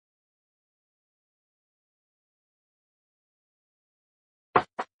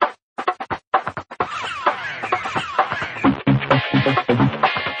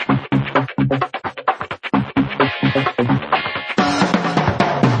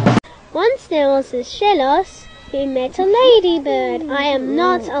Once there was a Shellos who met a ladybird. I am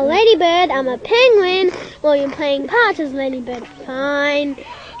not a ladybird, I'm a penguin. Well, you're playing part as ladybird. Fine.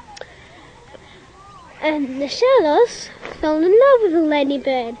 And the Shellos fell in love with the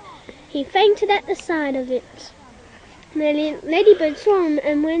ladybird. He fainted at the sight of it. The ladybird saw him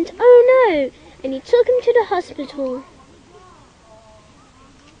and went, "Oh no!" And he took him to the hospital.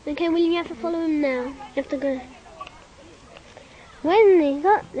 Okay, William, you have to follow him now. You have to go. When they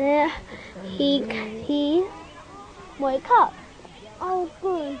got there, he woke up. Oh,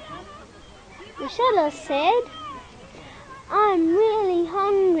 good. The Shellos said, "I'm really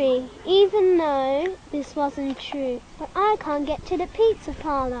hungry, even though this wasn't true, but I can't get to the pizza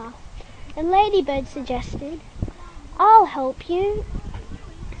parlor." The ladybird suggested, "I'll help you."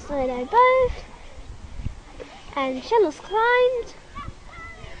 So they both, and Shellos climbed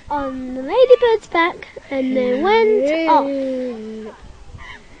on the ladybird's back and they went off.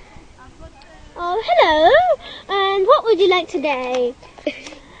 Oh, hello, and what would you like today?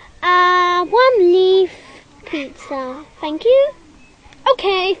 1 leaf pizza, thank you.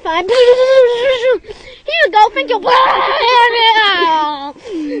 Okay, fine. Here you go, thank you.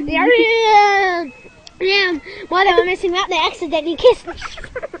 While they were messing around, they accidentally kissed.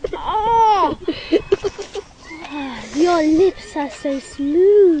 Oh. Your lips are so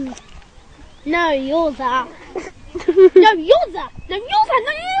smooth. No, yours are. No, yours are. No, yours are.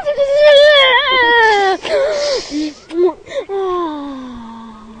 No,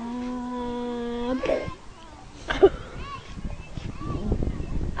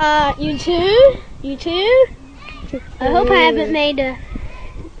 You too? I hope I haven't made a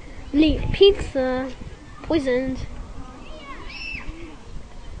leaf pizza poisoned.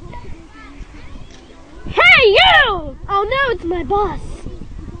 Hey, you! Oh no, it's my boss.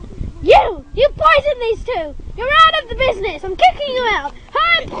 You poisoned these two. You're out of the business. I'm kicking you out.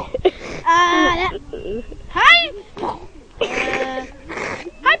 Hi.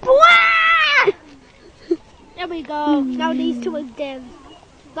 There we go. Now these two are dead.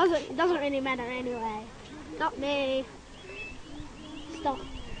 Doesn't really matter anyway. Not me. Stop.